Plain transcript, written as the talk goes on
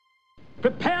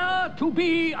Prepare to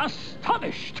be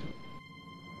astonished.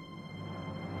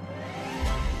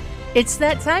 It's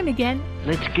that time again.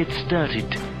 Let's get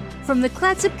started. From the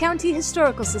Clatsop County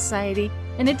Historical Society,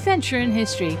 an adventure in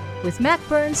history with Matt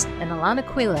Burns and Alana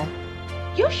Quila.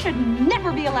 You should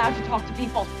never be allowed to talk to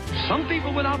people. Some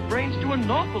people without brains do an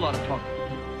awful lot of talking.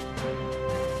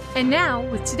 And now,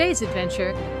 with today's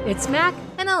adventure, it's Mac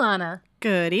and Alana.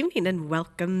 Good evening and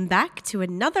welcome back to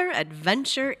another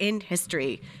adventure in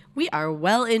history. We are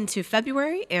well into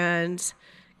February and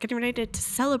getting ready to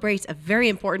celebrate a very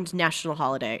important national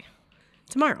holiday.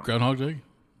 Tomorrow. Groundhog Day?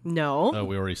 No. Oh,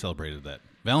 we already celebrated that.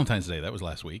 Valentine's Day, that was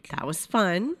last week. That was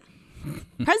fun.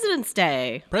 President's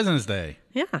Day. President's Day.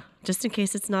 Yeah, just in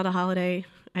case it's not a holiday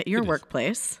at your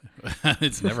workplace.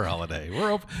 It's never a holiday.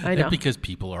 We're open. I know. Because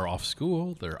people are off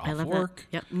school, they're off work.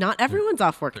 Yep. Not everyone's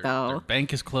off work, though. Their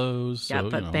bank is closed. Yep, so,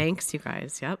 but banks, you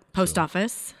guys. Yep. Post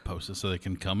office. Posted so they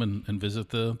can come and visit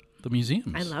the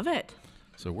museums. I love it.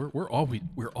 So we're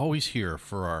always here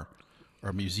for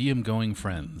our museum-going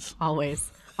friends.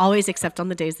 Always. Always, except on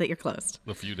the days that you're closed.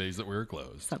 The few days that we're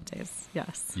closed. Some days,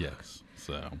 yes. Yes.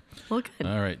 So. Well, good.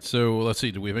 All right. So let's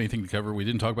see. Do we have anything to cover? We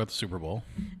didn't talk about the Super Bowl.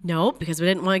 No, because we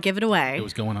didn't want to give it away. It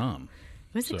was going on.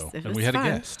 It And was we had fun. a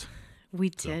guest. We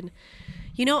did.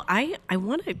 You know, I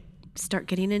want to start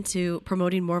getting into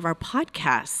promoting more of our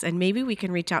podcasts, and maybe we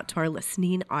can reach out to our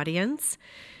listening audience.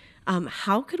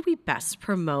 How could we best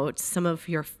promote some of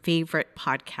your favorite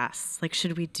podcasts? Like,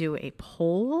 should we do a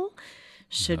poll?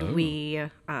 Should we,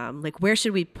 where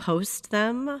should we post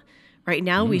them? Right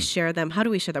now, we share them. How do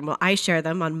we share them? Well, I share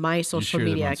them on my social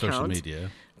media account. Social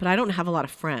media. But I don't have a lot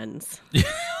of friends.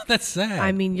 That's sad.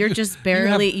 I mean, you're just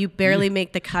barely, you barely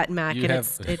make the cut, Mac, and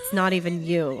it's not even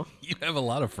you. You have a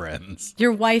lot of friends.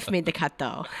 Your wife made the cut,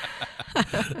 though.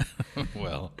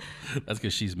 Well, that's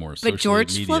because she's more social But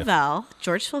George media.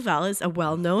 Flavel is a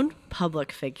well-known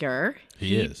public figure.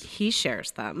 He is. He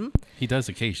shares them. He does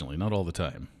occasionally, not all the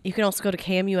time. You can also go to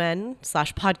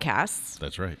KMUN/podcasts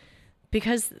That's right.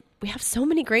 because we have so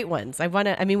many great ones.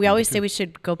 We always say we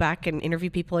should go back and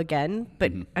interview people again,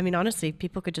 but I mean, honestly,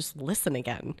 people could just listen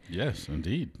again. Yes,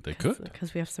 indeed, they could.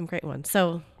 Because we have some great ones.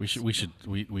 So we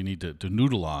need to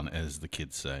noodle on, as the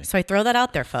kids say. So I throw that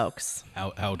out there, folks.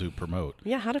 How to promote?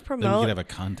 Yeah, how to promote. Then we could have a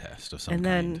contest of some and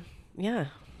kind. then,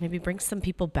 maybe bring some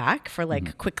people back for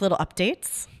quick little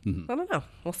updates. I don't know.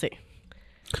 We'll see.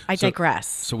 I digress.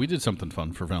 So we did something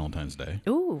fun for Valentine's Day.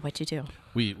 Ooh, what'd you do?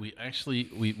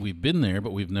 We've been there,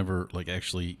 but we've never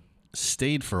actually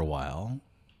stayed for a while.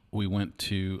 We went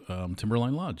to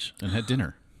Timberline Lodge and had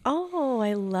dinner. Oh,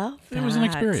 I love that. It was an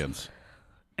experience.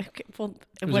 Okay, well,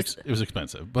 It was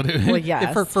expensive, but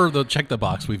yes. for the check the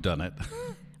box, we've done it.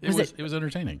 Was it was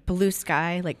entertaining. Blue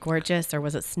sky, gorgeous, or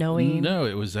was it snowing? No,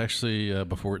 it was actually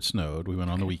before it snowed. We went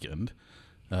on the weekend,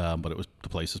 but the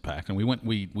place was packed, and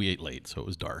we ate late, so it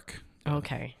was dark.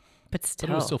 Okay, but But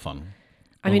it was still fun.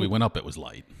 I When mean- we went up, it was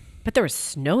light. But there was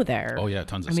snow there. Oh yeah,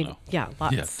 tons of snow. Yeah,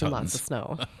 lots Yeah, and lots tons. of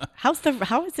snow. How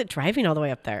is it driving all the way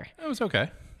up there? It was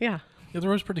okay. Yeah, Yeah, the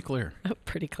road's pretty clear.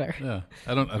 pretty clear. Yeah,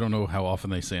 I don't know how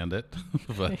often they sand it,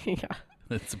 but Yeah.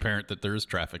 it's apparent that there is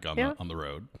traffic on the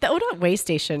road. The ODOT way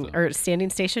station or standing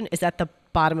station is at the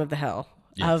bottom of the hill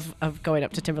Yes. of going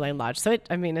up to Timberline Lodge. So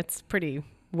it's pretty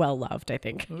well loved, I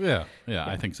think. Yeah,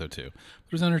 I think so too.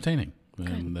 It was entertaining,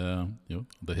 and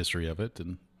the history of it,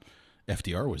 and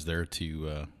FDR was there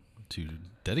to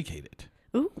dedicate it.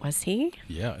 Ooh, was he?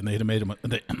 Yeah, and they had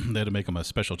to make him a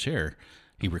special chair.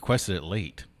 He requested it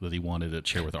late that he wanted a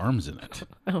chair with arms in it,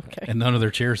 Okay. and none of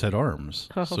their chairs had arms.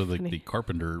 Oh, so the funny.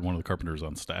 carpenter, one of the carpenters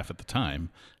on staff at the time,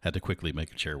 had to quickly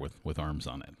make a chair with arms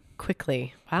on it.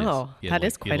 Quickly. Wow, Yes. that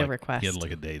is quite a request. He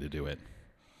had a day to do it.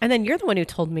 And then you're the one who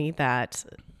told me that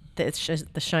The Shining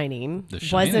The Shining,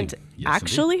 wasn't yes,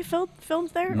 actually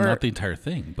filmed there? Not the entire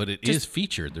thing, but it is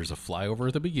featured. There's a flyover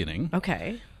at the beginning.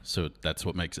 Okay. So that's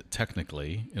what makes it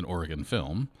technically an Oregon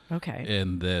film. Okay.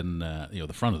 And then,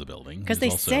 the front of the building. Because is they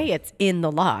also, say it's in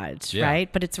the lodge, Yeah.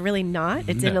 right? But it's really not.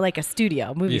 It's in No. a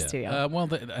studio, movie studio.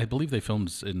 I believe they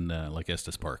filmed in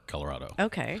Estes Park, Colorado.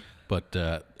 Okay. But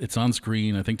it's on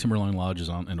screen. I think Timberline Lodge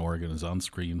in Oregon is on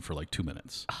screen for 2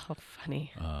 minutes. Oh,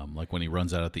 funny. When he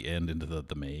runs out at the end into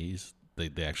the maze,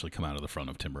 they actually come out of the front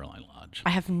of Timberline Lodge.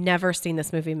 I have never seen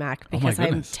this movie, Mac, Oh, my because I'm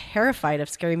goodness. terrified of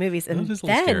scary movies. And That is a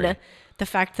little then scary. the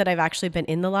fact that I've actually been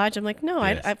in the lodge, I'm like, no,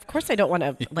 Yes. of course I don't want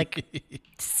to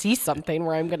see something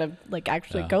where I'm going to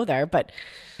actually go there. But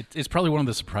It's probably one of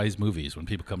the surprise movies when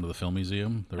people come to the film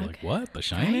museum. They're like, "What? The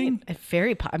Shining?"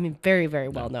 very, very, very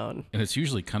well known. And it's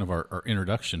usually kind of our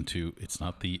introduction to. It's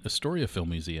not the Astoria Film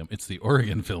Museum; it's the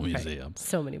Oregon Film Museum.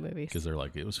 So many movies. Because they're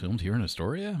like, it was filmed here in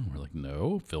Astoria. We're like,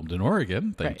 no, filmed in Oregon.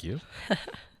 Oregon. Thank you.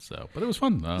 So, but it was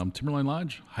fun. Timberline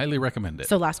Lodge, highly recommend it.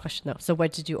 So last question though. So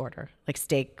what did you order? Like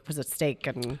steak? Was it steak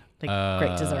and like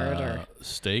great dessert or?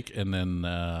 Steak and then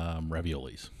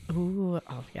raviolis. Ooh,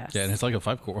 oh yes. Yeah, and it's like a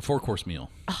 4-course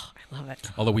meal. Oh, I love it.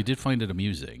 Although we did find it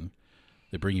amusing.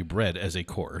 They bring you bread as a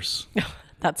course.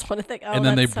 That's one of the. Oh, and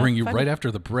then they that's so bring you funny. right after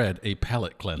the bread a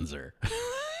palate cleanser.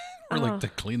 Or like to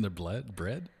clean the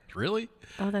bread. Really?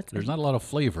 Oh, that's. There's not a lot of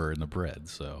flavor in the bread,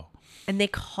 so. And they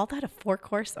call that a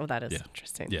 4-course? Oh, that is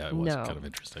interesting. Yeah, it was kind of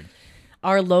interesting.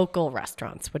 Our local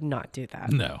restaurants would not do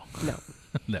that. No. No.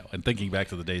 No. And thinking back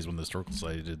to the days when the Historical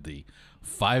Society did the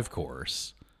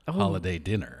 5-course holiday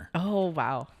dinner. Oh,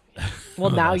 wow.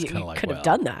 Well, now you kinda like, could have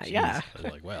well, done that. geez. Yeah. I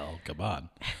was like, well, come on.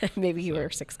 Maybe you were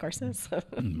 6 courses.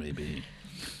 Maybe.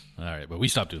 All right. But we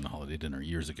stopped doing the holiday dinner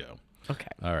years ago. Okay.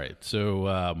 All right. So,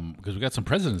 because we got some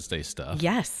President's Day stuff.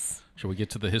 Yes. Shall we get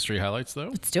to the history highlights, though?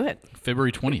 Let's do it.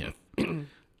 February 20th,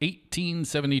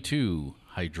 1872,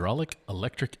 hydraulic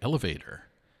electric elevator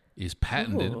is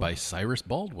patented by Cyrus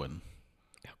Baldwin.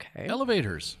 Okay.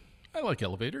 Elevators. I like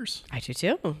elevators. I do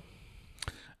too.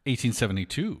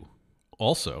 1872,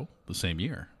 also the same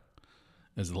year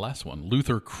as the last one,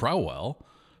 Luther Crowell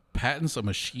patents a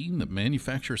machine that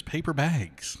manufactures paper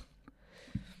bags.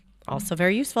 Also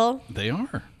very useful. They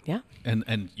are. Yeah.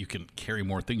 And you can carry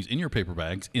more things in your paper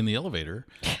bags in the elevator.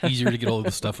 Easier to get all of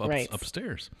the stuff Right.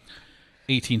 upstairs.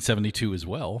 1872 as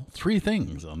well. 3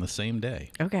 things on the same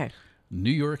day. Okay.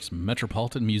 New York's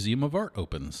Metropolitan Museum of Art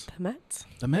opens. The Met.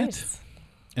 The Met. Nice.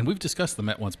 And we've discussed the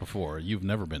Met once before. You've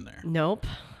never been there. Nope.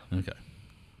 Okay.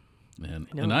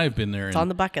 And I've been there. It's on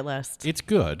the bucket list. It's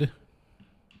good,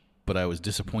 but I was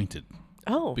disappointed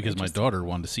Oh. because my interesting. daughter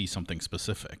wanted to see something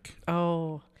specific,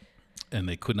 Oh. and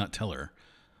they could not tell her.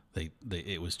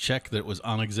 It was checked that it was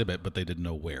on exhibit, but they didn't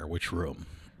know which room.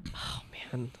 Oh,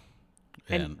 man.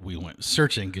 And we went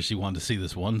searching because she wanted to see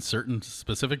this one certain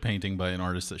specific painting by an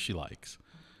artist that she likes.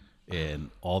 And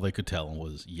all they could tell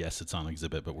was, yes, it's on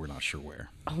exhibit, but we're not sure where.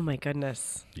 Oh, my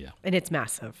goodness. Yeah. And it's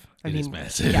massive. It is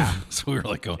massive. Yeah. So we were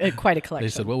like, Quite a collection. They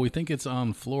said, well, we think it's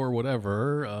on floor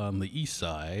whatever on the east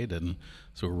side. And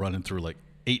so we're running through like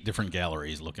 8 different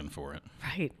galleries looking for it.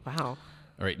 Right. Wow.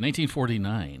 All right,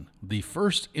 1949, the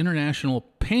first international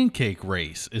pancake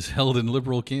race is held in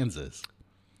Liberal, Kansas.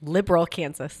 Liberal,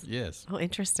 Kansas. Yes. Oh,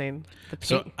 interesting.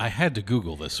 So I had to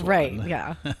Google this one. Right.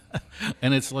 Yeah.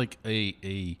 And it's like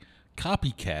a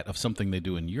copycat of something they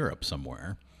do in Europe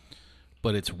somewhere,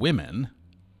 but it's women,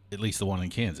 at least the one in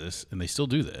Kansas, and they still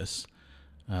do this.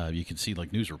 You can see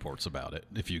like news reports about it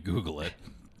if you Google it.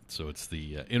 So it's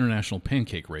the International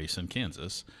Pancake Race in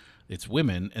Kansas. It's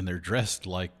women, and they're dressed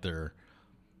like they're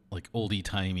like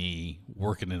oldie-timey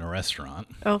working in a restaurant,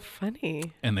 Oh,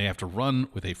 funny. and they have to run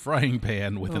with a frying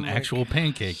pan with an actual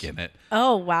pancake in it,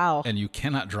 Oh, wow. and you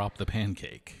cannot drop the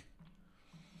pancake.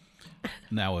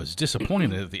 Now, I was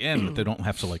disappointed at the end that they don't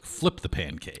have to like flip the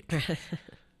pancake.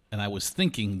 And I was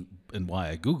thinking, and why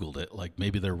I Googled it, like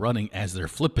maybe they're running as they're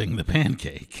flipping the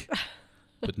pancake.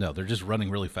 But no, they're just running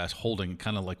really fast, holding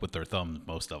kind of like with their thumbs.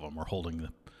 Most of them are holding the,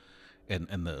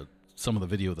 and the some of the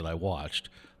video that I watched,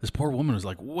 this poor woman was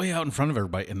like way out in front of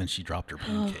everybody, and then she dropped her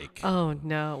pancake, Oh,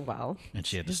 no. Well, and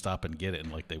she had to stop and get it,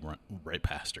 and like they went right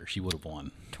past her. She would have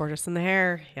won. tortoise in the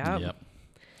hair. Yeah. Yep.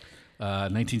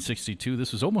 1962.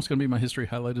 This was almost going to be my history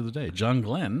highlight of the day. John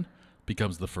Glenn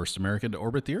becomes the first American to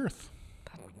orbit the Earth.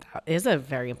 That is a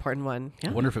very important one. I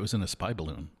Yeah. wonder if it was in a spy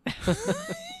balloon.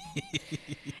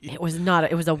 It was not.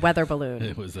 It was a weather balloon.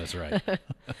 It was. That's right.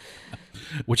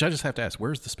 Which I just have to ask: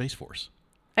 where's the Space Force?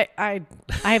 I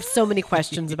have so many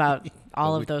questions about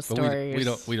all of those But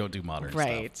stories. we don't do modern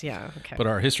Right. stuff. Yeah. Okay. But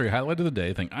our history highlight of the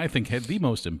day, I think had the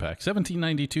most impact.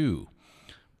 1792,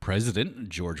 President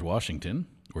George Washington,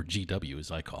 or GW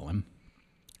as I call him,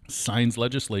 signs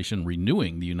legislation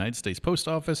renewing the United States Post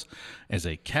Office as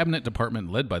a cabinet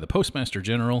department led by the Postmaster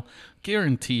General,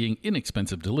 guaranteeing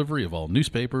inexpensive delivery of all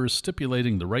newspapers,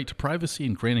 stipulating the right to privacy,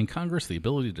 and granting Congress the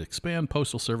ability to expand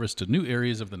postal service to new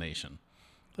areas of the nation.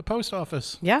 The Post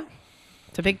Office. Yeah.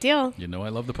 It's a big deal. You know I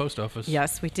love the Post Office.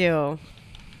 Yes, we do.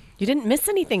 You didn't miss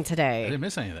anything today. I didn't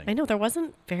miss anything. I know there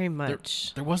wasn't very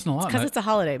much. There wasn't a lot. Because it's a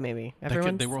holiday, maybe.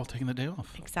 They were all taking the day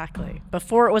off. Exactly.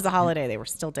 Before it was a holiday, they were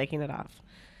still taking it off.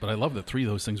 But I love that 3 of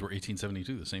those things were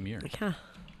 1872, the same year. Yeah.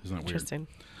 Isn't that weird? Interesting.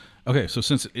 Okay, so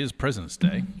since it is President's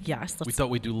Day, Yes. we thought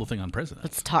we'd do a little thing on presidents.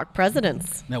 Let's talk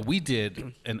presidents. Now, we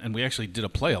did, and we actually did a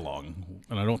play along,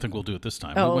 and I don't think we'll do it this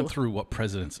time. Oh. We went through what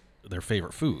presidents, their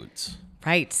favorite foods.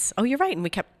 Right. Oh, you're right. And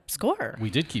we kept score. We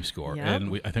did keep score, Yep.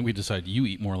 and I think we decided you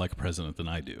eat more like a president than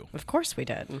I do. Of course we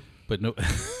did. But no,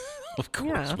 of course.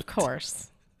 Yeah, we of did.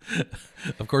 course.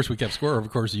 Of course, we kept score. Of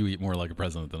course, you eat more like a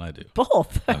president than I do.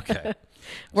 Both. Okay.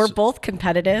 We're both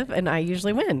competitive, and I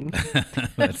usually win.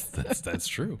 That's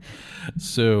true.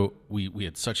 So we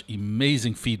had such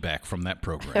amazing feedback from that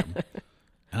program.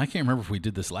 And I can't remember if we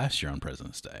did this last year on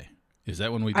President's Day. Is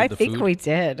that when we did the food? I think we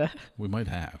did. We might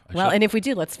have. And if we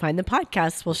do, let's find the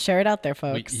podcast. We'll share it out there,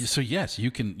 folks. So yes,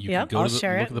 you can go to look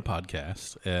at the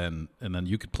podcast, and then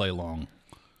you could play along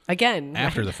again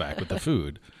after the fact with the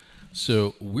food.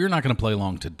 So we're not going to play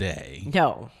along today.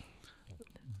 No.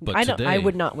 But today, I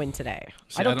would not win today.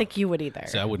 I don't think you would either.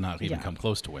 I would not even come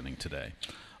close to winning today.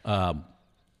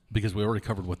 Because we already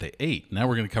covered what they ate. Now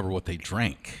we're going to cover what they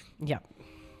drank. Yeah.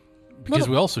 Because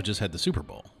we also just had the Super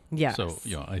Bowl. Yes. So,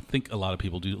 I think a lot of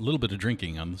people do a little bit of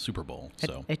drinking on the Super Bowl.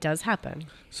 So it does happen.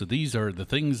 So these are the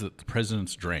things that the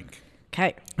presidents drank.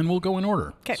 Okay. And we'll go in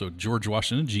order. Okay. So George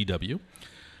Washington, GW.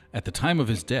 At the time of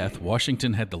his death,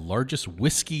 Washington had the largest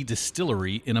whiskey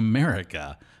distillery in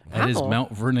America at his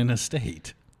Mount Vernon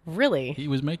estate. Really? He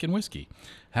was making whiskey.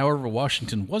 However,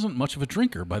 Washington wasn't much of a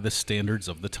drinker by the standards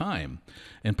of the time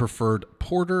and preferred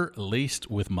porter laced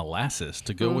with molasses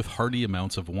to go with hearty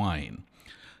amounts of wine.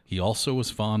 He also was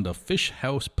fond of Fish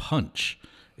House Punch,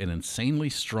 an insanely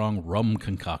strong rum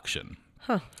concoction.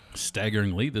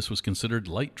 Staggeringly, this was considered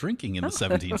light drinking in the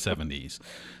 1770s.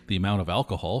 The amount of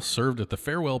alcohol served at the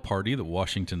farewell party that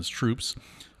Washington's troops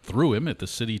threw him at the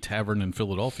City Tavern in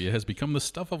Philadelphia has become the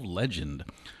stuff of legend.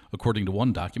 According to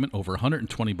one document, over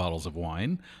 120 bottles of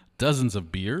wine, dozens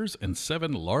of beers, and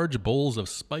 7 large bowls of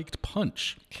spiked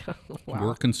punch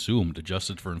were consumed.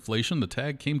 Adjusted for inflation, the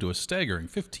tag came to a staggering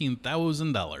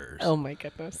 $15,000. Oh, my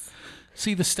goodness.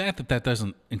 See, the stat that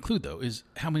doesn't include, though, is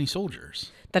how many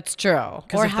soldiers. That's true.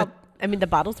 Or the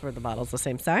bottles were the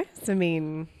same size? That's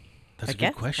a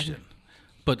good question.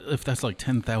 But if that's like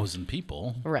 10,000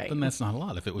 people, then that's not a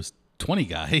lot. If it was 20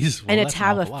 guys, and a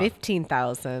tab of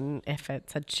 15,000 if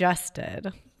it's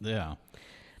adjusted. Yeah.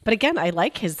 But again, I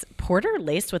like his porter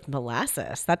laced with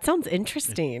molasses. That sounds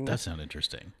interesting. It does sound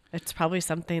interesting. It's probably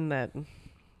something that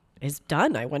is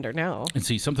done, I wonder now. And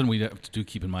see, something we have to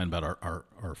keep in mind about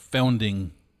our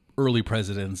founding early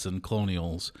presidents and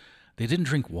colonials, they didn't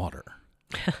drink water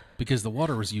because the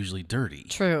water was usually dirty.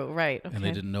 True, right. Okay. And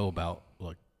they didn't know about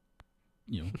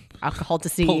alcohol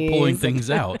disease, pulling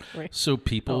things out. Right. So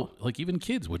people, like even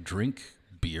kids, would drink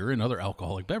beer and other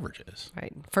alcoholic beverages.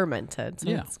 Right, fermented. So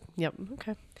yeah. Yep.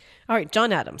 Okay. All right.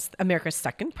 John Adams, America's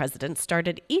second president,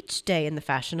 started each day in the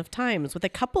fashion of times with a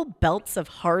couple belts of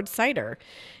hard cider.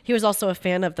 He was also a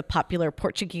fan of the popular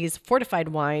Portuguese fortified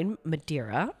wine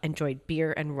Madeira, enjoyed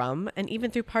beer and rum, and even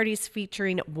threw parties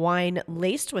featuring wine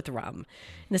laced with rum.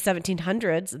 In the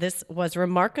 1700s, this was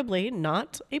remarkably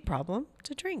not a problem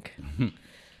to drink. Mm-hmm.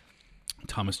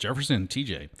 Thomas Jefferson,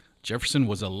 TJ. Jefferson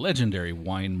was a legendary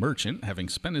wine merchant, having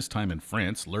spent his time in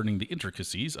France learning the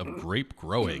intricacies of grape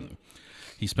growing.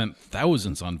 He spent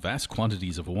thousands on vast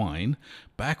quantities of wine,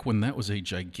 back when that was a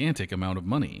gigantic amount of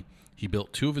money. He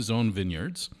built 2 of his own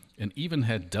vineyards, and even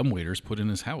had dumbwaiters put in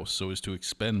his house so as to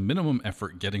expend minimum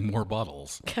effort getting more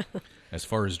bottles. As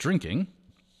far as drinking,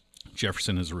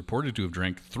 Jefferson is reported to have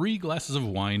drank 3 glasses of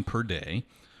wine per day,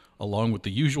 along with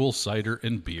the usual cider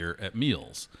and beer at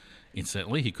meals.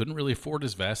 Incidentally, he couldn't really afford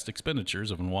his vast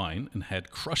expenditures of wine and had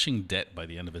crushing debt by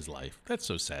the end of his life. That's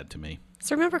so sad to me.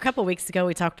 So remember a couple of weeks ago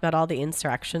we talked about all the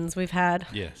insurrections we've had?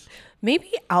 Yes.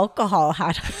 Maybe alcohol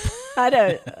had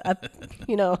a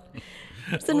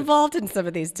was involved in some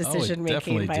of these decision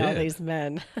making by all these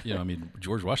men.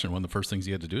 George Washington, one of the first things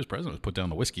he had to do as president was put down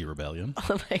the whiskey rebellion.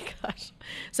 Oh my gosh.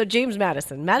 So James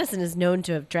Madison. Madison is known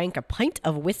to have drank a pint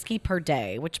of whiskey per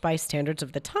day, which by standards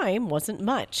of the time wasn't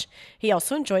much. He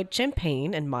also enjoyed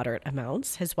champagne in moderate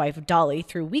amounts. His wife Dolly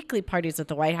threw weekly parties at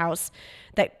the White House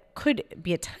that could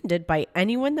be attended by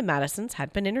anyone the Madisons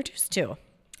had been introduced to.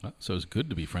 So it's good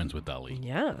to be friends with Dolly.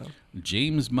 Yeah.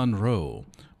 James Monroe.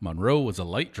 Monroe was a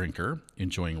light drinker,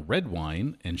 enjoying red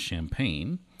wine and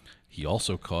champagne. He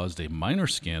also caused a minor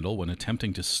scandal when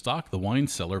attempting to stock the wine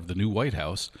cellar of the new White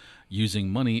House using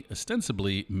money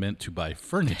ostensibly meant to buy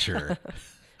furniture.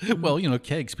 Well,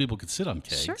 kegs. People could sit on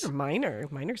kegs. Sure,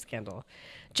 minor scandal.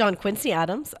 John Quincy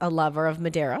Adams, a lover of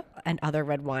Madeira and other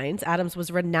red wines. Adams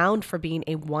was renowned for being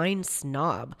a wine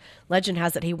snob. Legend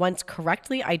has it he once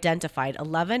correctly identified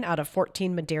 11 out of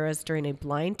 14 Madeiras during a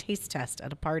blind taste test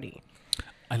at a party.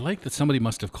 I like that somebody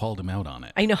must have called him out on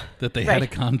it. I know. That they had a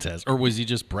contest. Or was he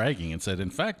just bragging and said, in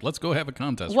fact, let's go have a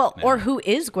contest? Well, or who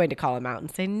is going to call him out and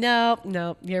say,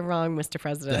 no, you're wrong, Mr.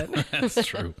 President. That's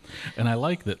true. And I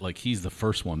like that he's the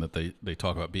first one that they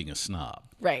talk about being a snob.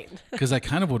 Right. Because I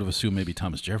kind of would have assumed maybe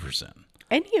Thomas Jefferson.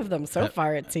 any of them so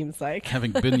far, it seems like.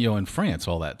 Having been in France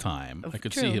all that time, I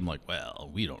could True. see him like, well,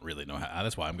 we don't really know how.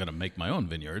 That's why I'm going to make my own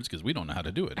vineyards because we don't know how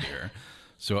to do it here.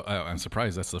 So I'm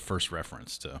surprised that's the first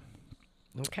reference to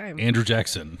Okay. Andrew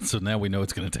Jackson. So now we know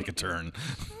it's going to take a turn.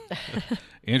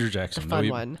 Andrew Jackson, fun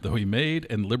one. though he made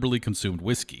and liberally consumed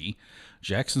whiskey,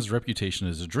 Jackson's reputation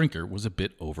as a drinker was a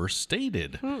bit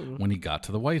overstated when he got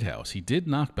to the White House. He did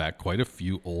knock back quite a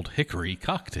few Old Hickory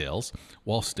cocktails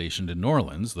while stationed in New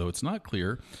Orleans, though it's not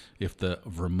clear if the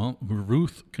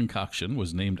vermouth concoction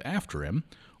was named after him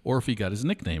or if he got his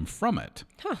nickname from it.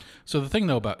 So the thing,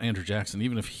 though, about Andrew Jackson,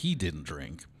 even if he didn't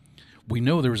drink, we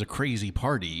know there was a crazy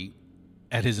party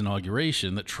at his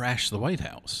inauguration that trashed the White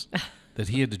House, that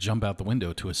he had to jump out the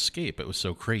window to escape. It was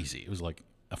so crazy. It was like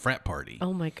a frat party.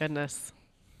 Oh my goodness.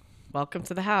 Welcome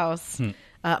to the house.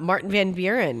 Martin Van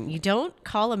Buren. You don't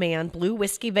call a man Blue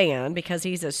Whiskey Van because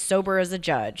he's as sober as a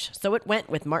judge. So it went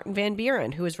with Martin Van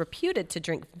Buren, who is reputed to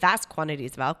drink vast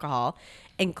quantities of alcohol,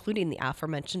 including the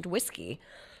aforementioned whiskey.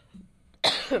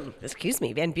 Excuse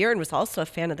me. Van Buren was also a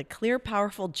fan of the clear,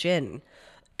 powerful gin.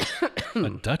 A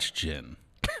Dutch gin.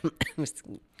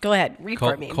 Go ahead. Read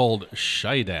for me. Called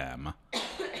Schiedam.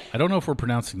 I don't know if we're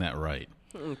pronouncing that right.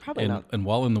 Probably not. And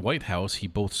while in the White House, he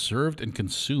both served and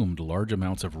consumed large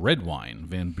amounts of red wine.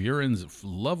 Van Buren's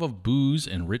love of booze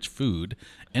and rich food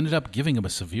ended up giving him a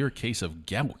severe case of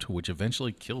gout, which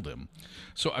eventually killed him.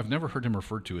 So I've never heard him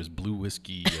referred to as Blue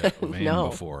Whiskey Van No.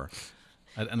 before.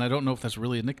 And I don't know if that's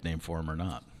really a nickname for him or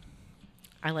not.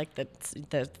 I like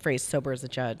the phrase sober as a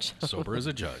judge. Sober as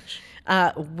a judge.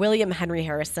 William Henry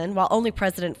Harrison. While only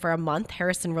president for a month,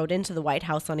 Harrison rode into the White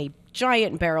House on a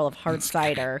giant barrel of hard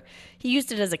cider. He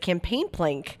used it as a campaign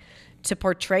plank to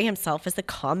portray himself as the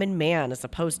common man as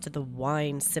opposed to the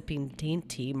wine-sipping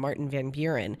dainty Martin Van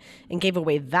Buren, and gave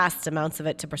away vast amounts of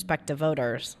it to prospective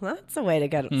voters. That's a way to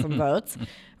get some votes.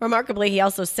 Remarkably, he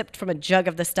also sipped from a jug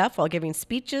of the stuff while giving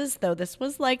speeches, though this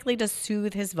was likely to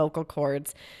soothe his vocal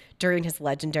cords during his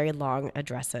legendary long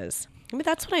addresses. I mean,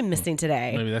 that's what I'm missing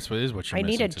today. Maybe that's what it is what you're I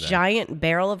missing need a today. giant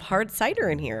barrel of hard cider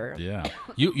in here. Yeah,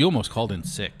 you almost called in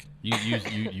sick.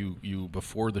 You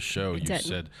before the show you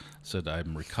did. said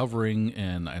I'm recovering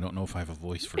and I don't know if I have a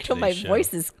voice for I know today's my show.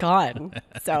 voice is gone.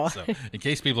 So, So in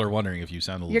case people are wondering if you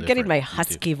sound a little you're getting my different, you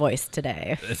do. husky voice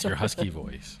today. It's your husky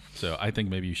voice. So I think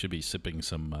maybe you should be sipping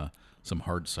some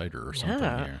hard cider or something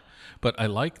here. But I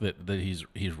like that he's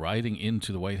riding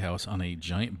into the White House on a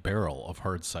giant barrel of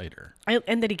hard cider.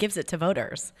 And that he gives it to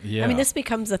voters. Yeah. I mean, this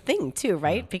becomes a thing too,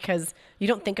 right? Because you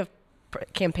don't think of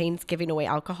campaigns giving away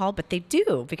alcohol, but they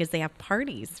do because they have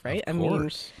parties, right? Of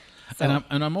course. And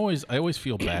I always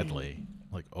feel badly.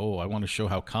 Like, oh, I want to show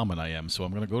how common I am, so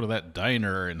I'm going to go to that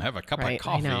diner and have a cup Right, of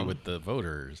I coffee know. with the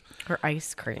voters. Or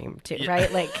ice cream too, right?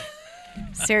 Like,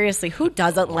 seriously, who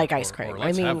doesn't like ice cream? Or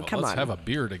I mean, come let's on. have a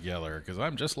beer together because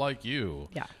I'm just like you.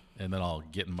 Yeah. And then I'll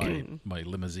get in my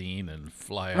limousine and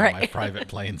fly on Right. my private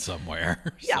plane somewhere.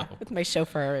 Yeah, So, with my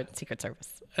chauffeur and Secret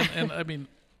Service. and I mean,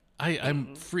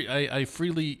 I'm free. I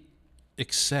freely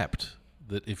accept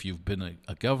that if you've been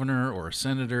a governor or a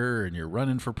senator and you're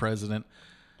running for president,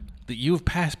 that you've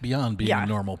passed beyond being Yeah. a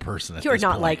normal person. At You're this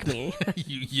not point. like me.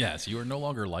 Yes, you are no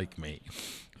longer like me.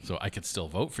 So I could still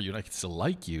vote for you and I could still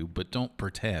like you, but don't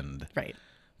pretend Right.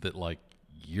 that like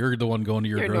you're the one going to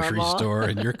your You're grocery normal. store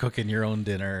and you're cooking your own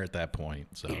dinner at that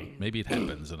point. So maybe it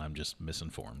happens and I'm just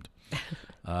misinformed.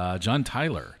 John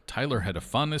Tyler. Tyler had a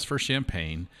fondness for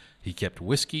champagne. He kept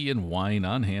whiskey and wine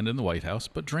on hand in the White House,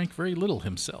 but drank very little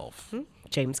himself.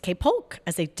 James K. Polk.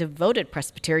 As a devoted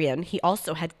Presbyterian, he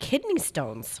also had kidney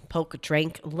stones. Polk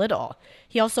drank little.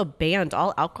 He also banned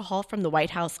all alcohol from the White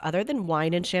House other than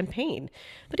wine and champagne.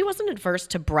 But he wasn't adverse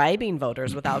to bribing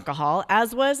voters with alcohol,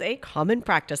 as was a common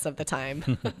practice of the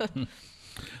time.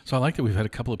 So I like that we've had a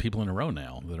couple of people in a row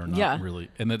now that are not Yeah. really,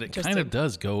 and that it Just kind a- of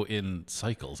does go in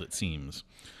cycles, it seems.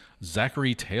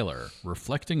 Zachary Taylor,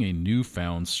 reflecting a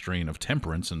newfound strain of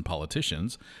temperance in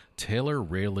politicians, Taylor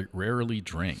rarely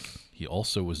drank. He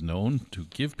also was known to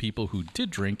give people who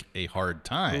did drink a hard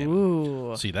time.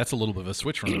 Ooh. See, that's a little bit of a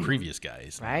switch from the previous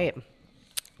guys. Right.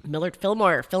 Millard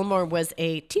Fillmore. Fillmore was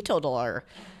a teetotaler.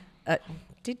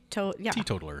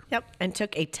 Teetotaler. Yep. And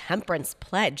took a temperance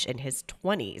pledge in his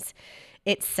 20s.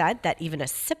 It's said that even a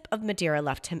sip of Madeira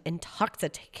left him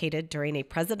intoxicated during a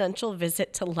presidential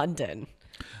visit to London.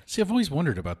 See, I've always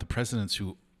wondered about the presidents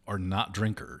who are not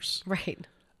drinkers. Right.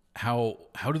 How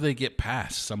do they get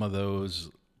past some of those,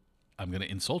 I'm going to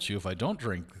insult you if I don't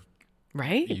drink,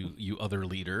 Right? you other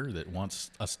leader that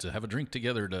wants us to have a drink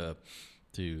together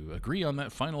to agree on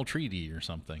that final treaty or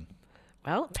something.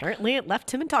 Well, apparently it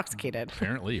left him intoxicated.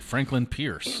 Apparently, Franklin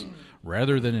Pierce.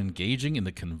 Rather than engaging in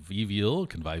the convivial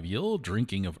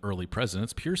drinking of early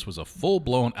presidents, Pierce was a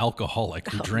full-blown alcoholic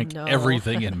who drank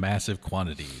everything in massive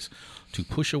quantities to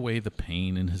push away the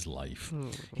pain in his life.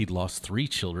 He'd lost 3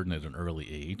 children at an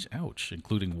early age, ouch,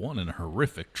 including one in a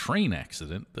horrific train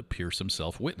accident that Pierce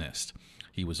himself witnessed.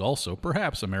 He was also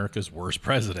perhaps America's worst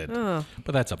president,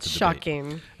 but that's up to debate.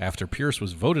 Shocking. After Pierce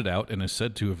was voted out and is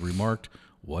said to have remarked,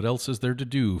 "What else is there to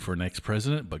do for next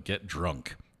president but get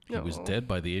drunk?" He was dead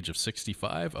by the age of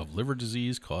 65 of liver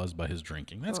disease caused by his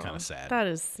drinking. That's kind of sad. That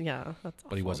is, yeah. That's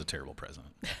But he was a terrible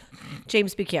president.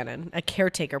 James Buchanan, a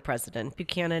caretaker president.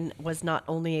 Buchanan was not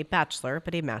only a bachelor,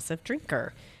 but a massive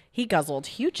drinker. He guzzled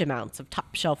huge amounts of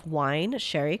top-shelf wine,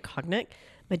 sherry, cognac,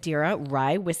 Madeira,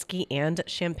 rye, whiskey, and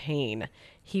champagne.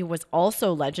 He was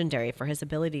also legendary for his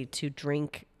ability to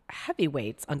drink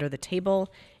heavyweights under the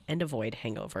table and avoid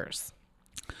hangovers.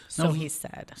 So he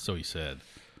said. So he said.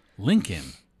 Lincoln.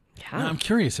 Yeah. Now, I'm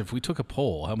curious, if we took a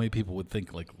poll, how many people would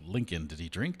think, like, Lincoln, did he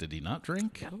drink? Did he not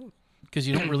drink? Because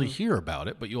you don't really hear about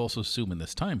it, but you also assume in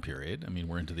this time period, I mean,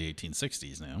 we're into the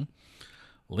 1860s now,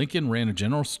 Lincoln ran a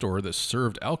general store that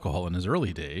served alcohol in his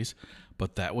early days,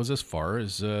 but that was as far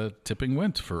as tipping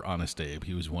went for Honest Abe.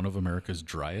 He was one of America's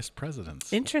driest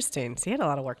presidents. Interesting. So he had a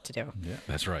lot of work to do. Yeah,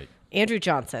 that's right. Andrew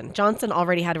Johnson. Johnson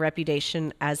already had a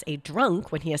reputation as a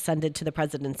drunk when he ascended to the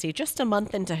presidency just a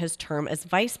month into his term as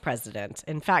vice president.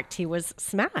 In fact, he was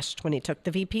smashed when he took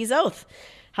the VP's oath.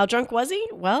 How drunk was he?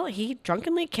 Well, he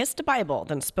drunkenly kissed a Bible,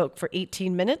 then spoke for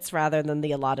 18 minutes rather than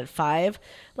the allotted 5.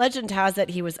 Legend has it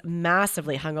he was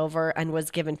massively hungover and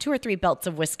was given 2 or 3 belts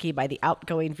of whiskey by the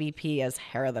outgoing VP as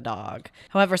hair of the dog.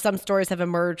 However, some stories have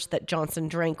emerged that Johnson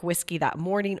drank whiskey that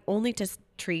morning only to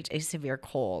treat a severe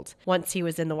cold. Once he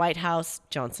was in the White House,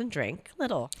 Johnson drank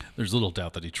little. There's little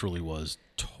doubt that he truly was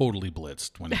totally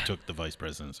blitzed when he took the vice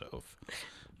president's oath.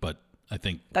 But I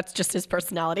think that's just his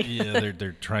personality. Yeah,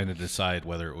 they're trying to decide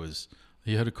whether it was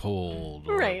he had a cold,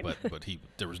 or, right? But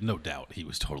there was no doubt he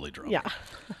was totally drunk.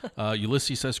 Yeah.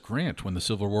 Ulysses S. Grant, when the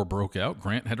Civil War broke out,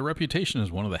 Grant had a reputation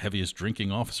as one of the heaviest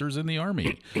drinking officers in the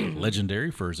Army,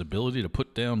 legendary for his ability to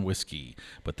put down whiskey.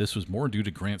 But this was more due to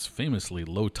Grant's famously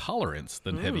low tolerance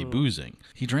than heavy boozing.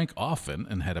 He drank often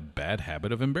and had a bad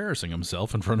habit of embarrassing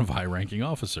himself in front of high-ranking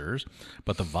officers,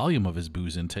 but the volume of his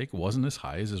booze intake wasn't as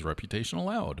high as his reputation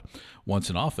allowed. Once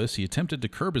in office, he attempted to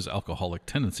curb his alcoholic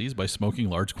tendencies by smoking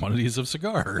large quantities of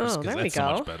cigars, because that's so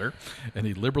much better, and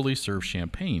he liberally served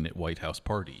champagne at White House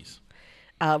parties.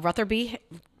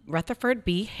 Rutherford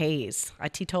B. Hayes, a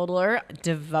teetotaler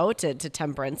devoted to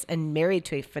temperance and married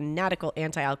to a fanatical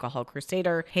anti-alcohol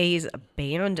crusader. Hayes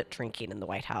banned drinking in the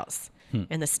White House.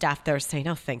 And the staff there saying,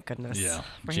 oh, thank goodness. Yeah.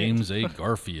 Right. James A.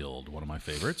 Garfield, one of my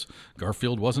favorites.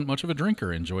 Garfield wasn't much of a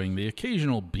drinker, enjoying the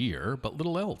occasional beer, but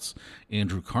little else.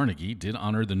 Andrew Carnegie did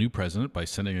honor the new president by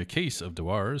sending a case of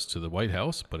Dewar's to the White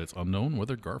House, but it's unknown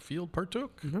whether Garfield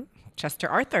partook. Chester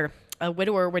Arthur, a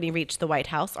widower when he reached the White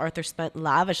House, Arthur spent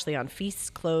lavishly on feasts,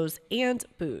 clothes, and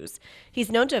booze.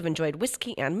 He's known to have enjoyed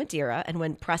whiskey and Madeira, and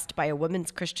when pressed by a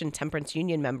Women's Christian Temperance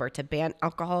Union member to ban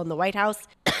alcohol in the White House,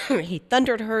 he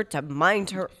thundered her to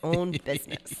mind her own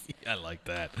business. I like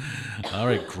that. All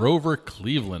right, Grover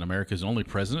Cleveland, America's only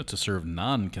president to serve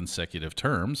non-consecutive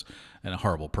terms, and a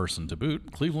horrible person to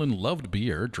boot. Cleveland loved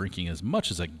beer, drinking as much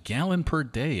as a gallon per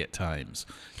day at times.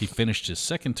 He finished his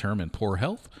second term in poor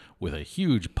health with a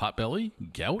huge potbelly,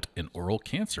 gout, and oral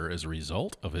cancer as a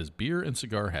result of his beer and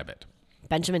cigar habit.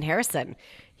 Benjamin Harrison,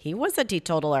 he was a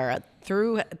teetotaler,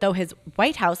 though his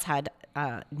White House had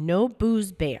no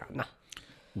booze ban.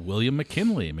 William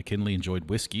McKinley. McKinley enjoyed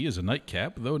whiskey as a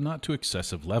nightcap, though not to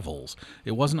excessive levels.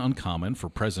 It wasn't uncommon for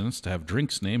presidents to have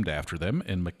drinks named after them,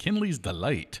 and McKinley's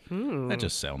Delight. That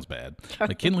just sounds bad.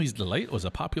 McKinley's Delight was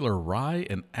a popular rye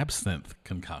and absinthe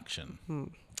concoction.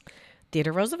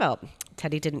 Theodore Roosevelt.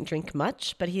 Teddy didn't drink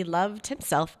much, but he loved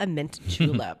himself a mint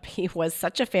julep. He was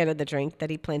such a fan of the drink that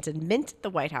he planted mint at the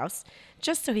White House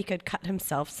just so he could cut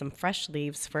himself some fresh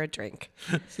leaves for a drink.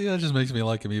 See, that just makes me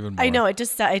like him even more. I know.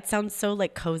 It sounds so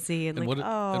like cozy and like,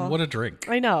 and what a drink.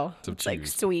 I know. To it's like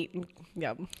sweet. And,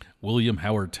 yeah. William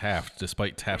Howard Taft.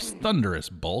 Despite Taft's thunderous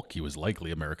bulk, he was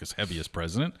likely America's heaviest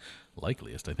president.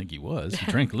 Likeliest, I think he was.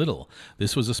 He drank little.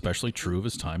 This was especially true of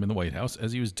his time in the White House,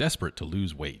 as he was desperate to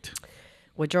lose weight.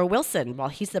 Woodrow Wilson. While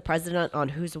he's the president on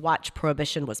whose watch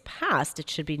prohibition was passed, it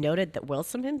should be noted that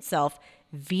Wilson himself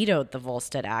vetoed the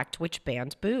Volstead Act, which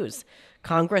banned booze.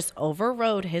 Congress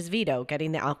overrode his veto,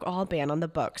 getting the alcohol ban on the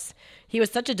books. He was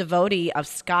such a devotee of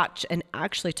Scotch and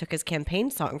actually took his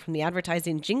campaign song from the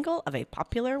advertising jingle of a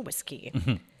popular whiskey.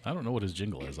 I don't know what his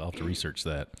jingle is. I'll have to research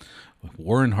that.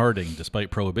 Warren Harding, despite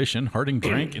prohibition, Harding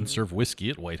drank and served whiskey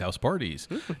at White House parties.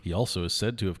 He also is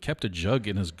said to have kept a jug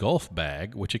in his golf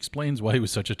bag, which explains why he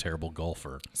was such a terrible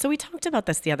golfer. So we talked about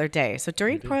this the other day. So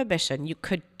during Prohibition, you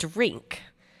could drink.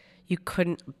 You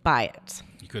couldn't buy it.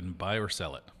 You couldn't buy or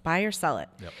sell it. Buy or sell it.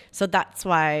 Yep. So that's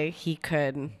why he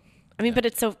could. I mean, but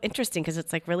it's so interesting because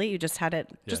it's like, really, you just had it,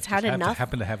 enough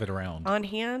Happen to have it around. on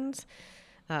hand.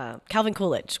 Calvin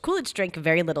Coolidge. Coolidge drank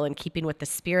very little in keeping with the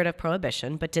spirit of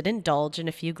Prohibition, but did indulge in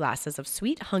a few glasses of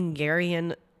sweet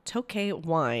Hungarian Tokay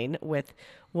wine with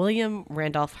William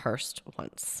Randolph Hearst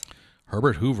once.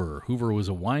 Herbert Hoover. Hoover was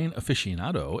a wine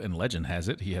aficionado, and legend has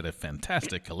it he had a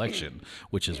fantastic collection,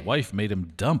 which his wife made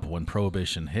him dump when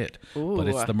Prohibition hit. Ooh. But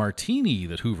it's the martini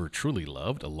that Hoover truly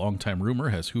loved. A longtime rumor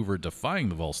has Hoover defying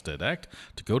the Volstead Act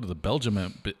to go to the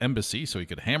Belgium embassy so he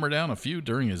could hammer down a few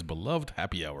during his beloved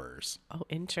happy hours. Oh,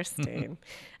 interesting.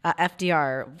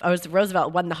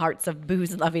 Roosevelt won the hearts of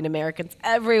booze-loving Americans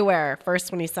everywhere. First,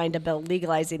 when he signed a bill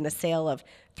legalizing the sale of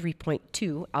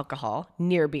 3.2 alcohol,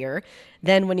 near beer.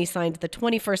 Then when he signed the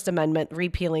 21st Amendment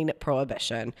repealing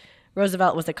Prohibition.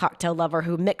 Roosevelt was a cocktail lover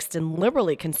who mixed and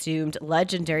liberally consumed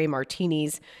legendary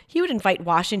martinis. He would invite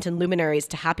Washington luminaries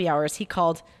to happy hours he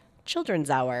called Children's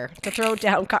Hour to throw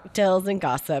down cocktails and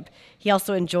gossip. He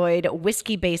also enjoyed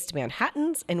whiskey-based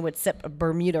Manhattans and would sip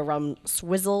Bermuda rum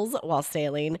swizzles while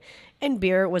sailing. And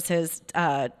beer was his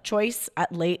choice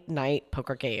at late-night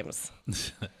poker games.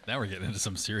 Now we're getting into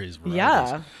some serious varieties.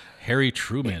 Yeah. Harry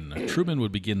Truman. Truman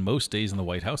would begin most days in the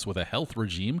White House with a health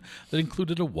regime that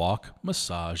included a walk,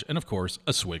 massage, and, of course,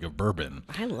 a swig of bourbon.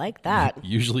 I like that.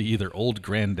 Usually either Old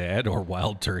Granddad or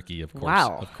Wild Turkey, of course.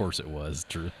 Wow. Of course it was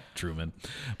Truman.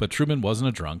 But Truman wasn't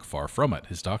a drunk, far from it.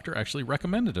 His doctor actually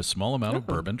recommended a small amount of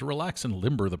bourbon to relax and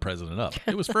limber the president up.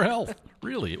 It was for health.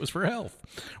 Really, it was for health.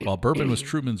 While bourbon was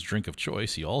Truman's drink of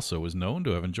choice, he also was known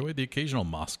to have enjoyed the occasional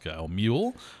Moscow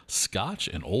Mule, Scotch,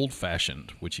 and Old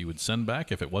Fashioned, which he would send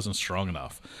back if it wasn't strong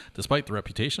enough. Despite the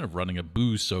reputation of running a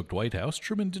booze-soaked White House,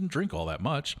 Truman didn't drink all that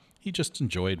much. He just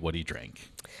enjoyed what he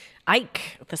drank.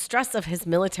 Ike, the stress of his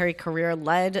military career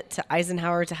led to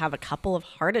Eisenhower to have a couple of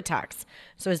heart attacks.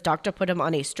 So his doctor put him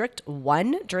on a strict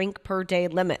 1 drink per day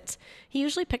limit. He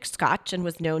usually picked Scotch and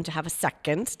was known to have a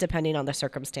second, depending on the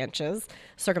circumstances.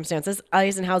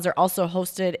 Eisenhower also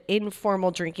hosted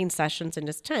informal drinking sessions in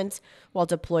his tent while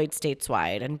deployed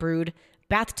stateside and brewed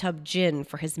bathtub gin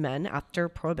for his men after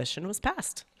Prohibition was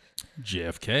passed.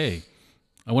 JFK.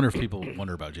 I wonder if people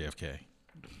wonder about JFK.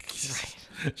 Right.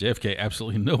 JFK,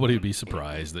 absolutely nobody would be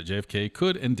surprised that JFK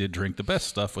could and did drink the best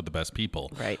stuff with the best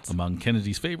people. Right. Among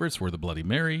Kennedy's favorites were the Bloody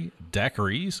Mary,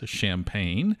 daiquiris,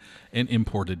 champagne, and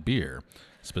imported beer,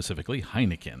 specifically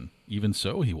Heineken. Even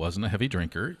so, he wasn't a heavy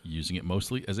drinker, using it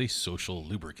mostly as a social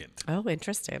lubricant. Oh,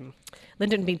 interesting.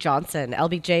 Lyndon B. Johnson.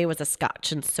 LBJ was a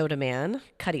Scotch and soda man.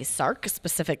 Cutty Sark,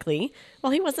 specifically.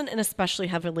 While he wasn't an especially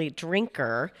heavily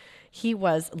drinker, he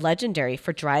was legendary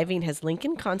for driving his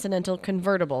Lincoln Continental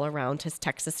convertible around his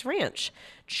Texas ranch,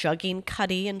 chugging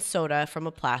Cutty and soda from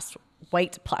a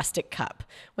white plastic cup.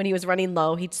 When he was running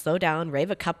low, he'd slow down, rave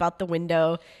a cup out the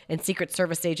window, and Secret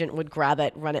Service agent would grab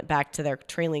it, run it back to their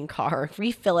trailing car,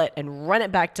 refill it, and run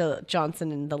it back to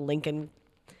Johnson and the Lincoln.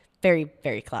 Very,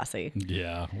 very classy.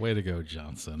 Yeah, way to go,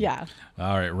 Johnson. Yeah.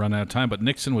 All right, run out of time. But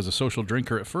Nixon was a social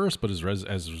drinker at first, but as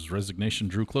his resignation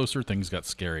drew closer, things got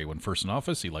scary. When first in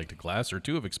office, he liked a glass or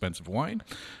two of expensive wine.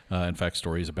 In fact,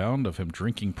 stories abound of him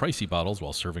drinking pricey bottles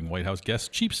while serving White House guests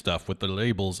cheap stuff with the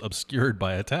labels obscured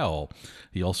by a towel.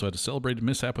 He also had a celebrated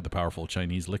mishap with the powerful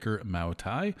Chinese liquor Mao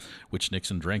Tai, which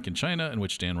Nixon drank in China and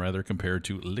which Dan Rather compared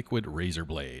to liquid razor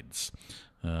blades.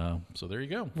 So there you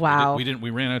go. Wow.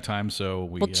 We ran out of time, so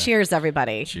we. Well, cheers,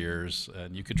 everybody. Cheers.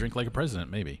 And you could drink like a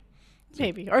president, maybe.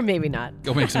 Maybe, or maybe not.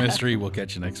 Go make some history. We'll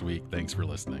catch you next week. Thanks for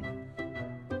listening.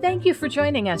 Thank you for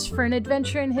joining us for An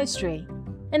Adventure in History.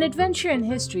 An Adventure in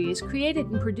History is created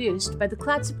and produced by the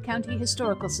Clatsop County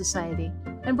Historical Society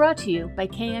and brought to you by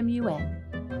KMUN.